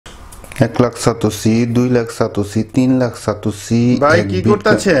1,87,000, 2,87,000, 3,87,000। ভাই কি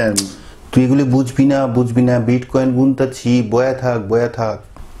করতেছেন? তুই এগুলি বুঝবি না বিটকয়েন গুনতাছি, বয়া থাক।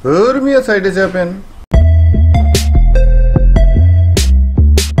 মিয়া সাইডে যাবেন।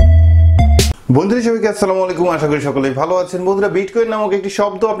 বন্ধুরা সবাইকে আসসালামু আলাইকুম, আশা করি সকলেই ভালো আছেন। বন্ধুরা, বিটকয়েন নামক একটি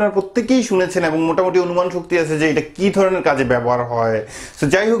শব্দ আপনারা প্রত্যেকেই শুনেছেন এবং মোটামুটি অনুমান শক্তি আছে যে এটা কি ধরনের কাজে ব্যবহার হয়। তো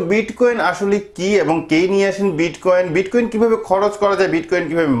যাই হোক, বিটকয়েন আসলে কি এবং কে নিয়ে আসেন বিটকয়েন কিভাবে খরচ করা যায়, বিটকয়েন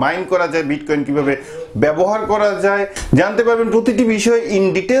কিভাবে মাইন করা যায়, বিটকয়েন কিভাবে ব্যবহার করা যায় জানতে পারবেন প্রতিটি বিষয় ইন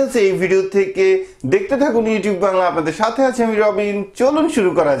ডিটেলস এই ভিডিও থেকে। দেখতে থাকুন ইউটিউব বাংলা, আপনাদের সাথে আছে আমি রবিন। চলুন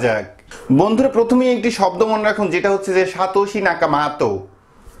শুরু করা যাক। বন্ধুরা, প্রথমেই একটি শব্দ মনে রাখুন, যেটা হচ্ছে যে সাতোশি নাকামোটো।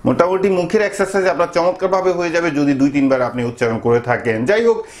 মোটামুটি মুখের এক্সারসাইজ আপনার চমৎকারভাবে হয়ে যাবে যদি 2-3 বার আপনি উচ্চারণ করে থাকেন। যাই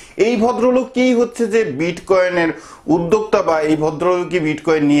হোক, এই ভদ্রলোকই হচ্ছে যে বিটকয়েনের উদ্যোক্তা, বা এই ভদ্রলোকই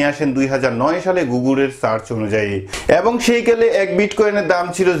বিটকয়েন নিয়ে আসেন 2009 সালে গুগলের সার্চ অনুযায়ী। এবং সেই কালে এক বিটকয়েনের দাম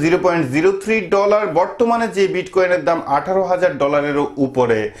ছিল $0.03। বর্তমানে যে বিটকয়েনের দাম $18,000-এরও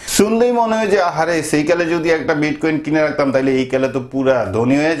উপরে। শুনলেই মনে হয় যে আহারে, সেই কালে যদি একটা বিটকয়েন কিনে রাখতাম তাহলে এই কালে তো পুরা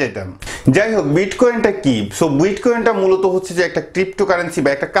ধনী হয়ে যেতাম। যাই হোক, বিটকয়েনটা কি? সো বিটকয়েনটা মূলত হচ্ছে যে একটা ক্রিপ্টোকারেন্সি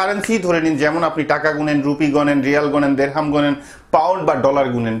বা একটা কারেন্সি ধরে নিন। যেমন আপনি টাকা গুনেন, রুপি গনেন, রিয়াল গনেন, দেড়হাম গনেন, পাউন্ড বা ডলার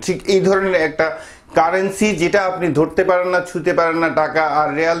গুনেন, ঠিক এই ধরনের একটা কারেন্সি, যেটা আপনি ধরতে পারেন না, ছুঁতে পারেন না। টাকা আর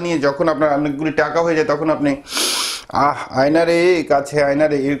রিয়াল নিয়ে যখন আপনার অনেকগুলি টাকা হয়ে যায় তখন আপনি আয়নারে কাছে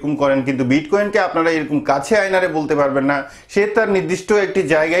আয়নারে এরকম করেন, কিন্তু বিটকয়েনকে আপনারা এরকম কাছে আয়নারে বলতে পারবেন না। সে তার নির্দিষ্ট একটি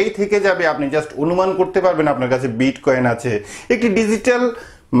জায়গায় থেকে যাবে, আপনি জাস্ট অনুমান করতে পারবেন আপনার কাছে বিটকয়েন আছে। একটি ডিজিটাল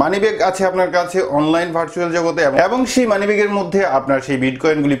মানিব্যাগ আছে আপনার কাছে অনলাইন ভার্চুয়াল জগতে, এবং সেই মানিব্যাগের মধ্যে আপনার সেই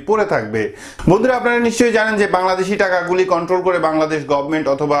বিটকয়েনগুলি পড়ে থাকবে। বন্ধুরা, আপনারা নিশ্চয়ই জানেন যে বাংলাদেশি টাকাগুলি কন্ট্রোল করে বাংলাদেশ গভর্নমেন্ট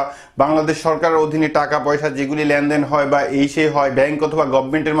অথবা বাংলাদেশ সরকারের অধীনে টাকা পয়সা যেগুলি লেনদেন হয় বা সেই হয় ব্যাংক অথবা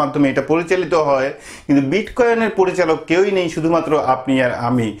গভর্নমেন্টের মাধ্যমে এটা পরিচালিত হয়। কিন্তু বিটকয়েনের পরিচালক কেউই নেই, শুধুমাত্র আপনি আর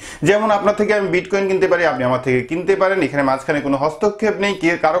আমি। যেমন আপনার থেকে আমি বিটকয়েন কিনতে পারি, আপনি আমার থেকে কিনতে পারেন। এখানে মাঝখানে কোনো হস্তক্ষেপ নেই,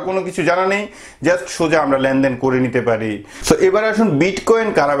 কারো কোনো কিছু জানা নেই, জাস্ট সোজা আমরা লেনদেন করে নিতে পারি। তো এবার আসুন, বিটকয়েন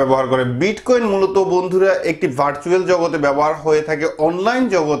কারা ব্যবহার করে? বিটকয়েন মূলত বন্ধুরা একটি ভার্চুয়াল জগতে ব্যবহার হয়ে থাকে। অনলাইন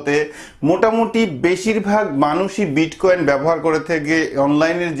জগতে মোটামুটি বেশিরভাগ মানুষই বিটকয়েন ব্যবহার করে থাকে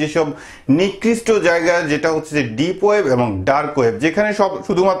অনলাইনের যেসব নিকৃষ্ট জায়গা, যেটা হচ্ছে যে ডিপ ওয়েব এবং ডার্ক ওয়েব, যেখানে সব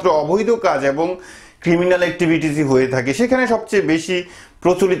শুধুমাত্র অবৈধ কাজ এবং ক্রিমিনাল অ্যাক্টিভিটিসই হয়ে থাকে। সেখানে সবচেয়ে বেশি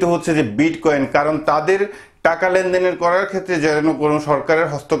প্রচলিত হচ্ছে যে বিটকয়েন, কারণ তাদের টাকা লেনদেনের করার ক্ষেত্রে যেন কোনো সরকারের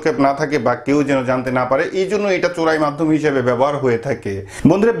হস্তক্ষেপ না থাকে বা কেউ যেন জানতে না পারে, এই জন্য এটা চোরাই মাধ্যম হিসেবে ব্যবহার হয়ে থাকে।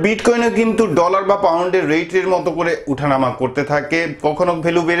 বন্ধুরা, বিটকয়েনও কিন্তু ডলার বা পাউন্ডের রেটের মতো করে উঠানামা করতে থাকে। কখনো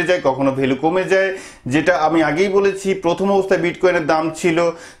ভ্যালু বেড়ে যায়, কখনো ভ্যালু কমে যায়। যেটা আমি আগেই বলেছি, প্রথম অবস্থায় বিটকয়েনের দাম ছিল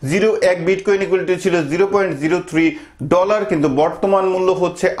এক বিটকয়েন ইকুয়ালিটি ছিল $0.03, কিন্তু বর্তমান মূল্য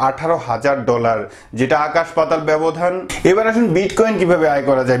হচ্ছে $18,000, যেটা আকাশ পাতাল ব্যবধান। এবার আসুন, বিটকয়েন কিভাবে আয়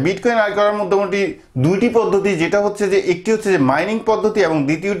করা যায়। বিটকয়েন আয় করার মোটামুটি দুইটি পদ্ধতি, যেটা হচ্ছে যে একটি হচ্ছে যে মাইনিং পদ্ধতি এবং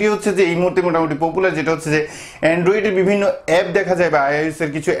দ্বিতীয়টি হচ্ছে যে এই মুহূর্তে মোটামুটি পপুলার, যেটা হচ্ছে যে অ্যান্ড্রয়েডের বিভিন্ন অ্যাপ দেখা যায় বা আইওএস এর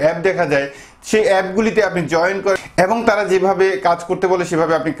কিছু অ্যাপ দেখা যায়। সেই অ্যাপগুলিতে আপনি জয়েন করেন এবং তারা যেভাবে কাজ করতে বলে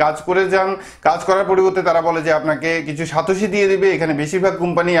সেভাবে আপনি কাজ করে যান। কাজ করার পরিবর্তে তারা বলে যে আপনাকে কিছু সাতোশি দিয়ে দেবে। এখানে বেশিরভাগ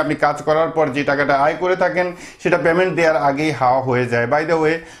কোম্পানি আপনি কাজ করার পর যে টাকাটা আয় করে থাকেন সেটা পেমেন্ট দেওয়ার আগেই হাওয়া হয়ে যায়। বাই দ্য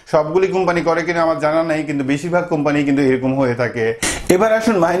ওয়ে, সবগুলি কোম্পানি করে কিনা আমার জানা নেই, কিন্তু বেশিরভাগ কোম্পানি কিন্তু এরকম হয়ে থাকে। এবার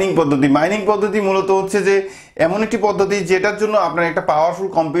আসুন মাইনিং পদ্ধতি। মাইনিং পদ্ধতি মূলত হচ্ছে যে এমন একটি পদ্ধতি যেটার জন্য আপনার একটা পাওয়ারফুল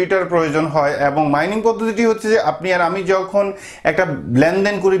কম্পিউটার প্রয়োজন হয়। এবং মাইনিং পদ্ধতিটি হচ্ছে যে আপনি আর আমি যখন একটা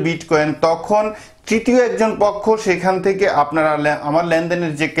লেনদেন করি বিটকয়েন, তখন তৃতীয় একজন পক্ষ সেখান থেকে আপনার আমার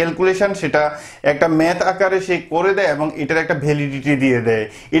লেনদেনের যে ক্যালকুলেশন সেটা একটা ম্যাথ আকারে সে করে দেয় এবং এটার একটা ভ্যালিডিটি দিয়ে দেয়।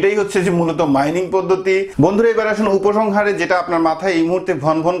 এটাই হচ্ছে যে মূলত মাইনিং পদ্ধতি। বন্ধুরা, এবার আসুন উপসংহারে, যেটা আপনার মাথায় এই মুহূর্তে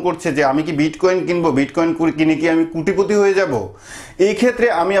ভন করছে যে আমি কি বিটকয়েন কিনবো, বিটকয়েন কিনে কি আমি কোটিপতি হয়ে যাব। এই ক্ষেত্রে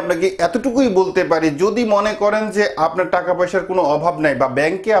আমি আপনাকে এতটুকুই বলতে পারি, যদি মনে করেন যে আপনার টাকা পয়সার কোনো অভাব নাই বা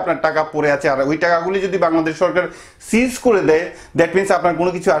ব্যাংকে আপনার টাকা পড়ে আছে, আর ওই টাকাগুলি যদি বাংলাদেশ সরকার সিজ করে দেয়, দ্যাট মিনস আপনার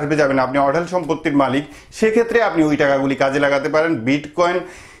কোনো কিছু আসবে যাবে না, আপনি অঢেল সম্পত্তির মালিক, সেক্ষেত্রে আপনি ওই টাকাগুলি কাজে লাগাতে পারেন বিটকয়েন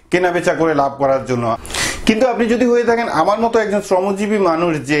কেনা বেচা করে লাভ করার জন্য। কিন্তু আপনি যদি হয়ে থাকেন আমার মতো একজন শ্রমজীবী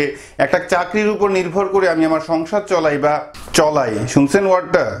মানুষ, যে একটা চাকরির উপর নির্ভর করে আমি আমার সংসার চলাই, শুনছেন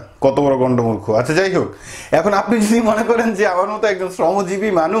ওয়ার্ডটা? কত বড় গন্ডমূর্খ। আচ্ছা, যাই হোক, এখন আপনি যদি মনে করেন যে আমার মতো একজন শ্রমজীবী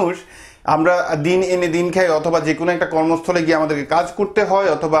মানুষ আমরা দিন এনে দিন খাই, অথবা যে কোনো একটা কর্মস্থলে গিয়ে আমাদেরকে কাজ করতে হয়,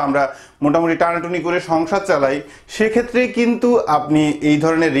 অথবা আমরা মোটামুটি টানাটুনি করে সংসার চালাই, সেক্ষেত্রে কিন্তু আপনি এই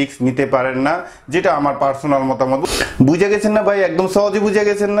ধরনের রিস্ক নিতে পারেন না, যেটা আমার পার্সোনাল মতামত। বুঝে গেছেন না ভাই? একদম সহজে বুঝে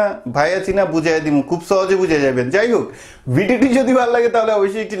গেছেন না ভাই? আছি না, বুঝাই দিব, খুব সহজে বুঝে যাবেন। যাই হোক, ভিডিওটি যদি ভালো লাগে তাহলে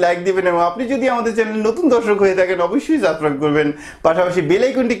অবশ্যই একটি লাইক দিবেন, এবং আপনি যদি আমাদের চ্যানেলে নতুন দর্শক হয়ে থাকেন অবশ্যই সাবস্ক্রাইব করবেন, পাশাপাশি বেল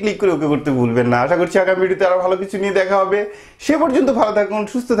আইকনটি ক্লিক করে ওকে করতে ভুলবেন না। আশা করছি আগামী ভিডিওতে আরো ভালো কিছু নিয়ে দেখা হবে। সে পর্যন্ত ভালো থাকুন,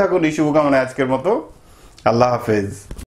 সুস্থ থাকুন, এই শুভকামনায় আজকের মতো আল্লাহ হাফেজ।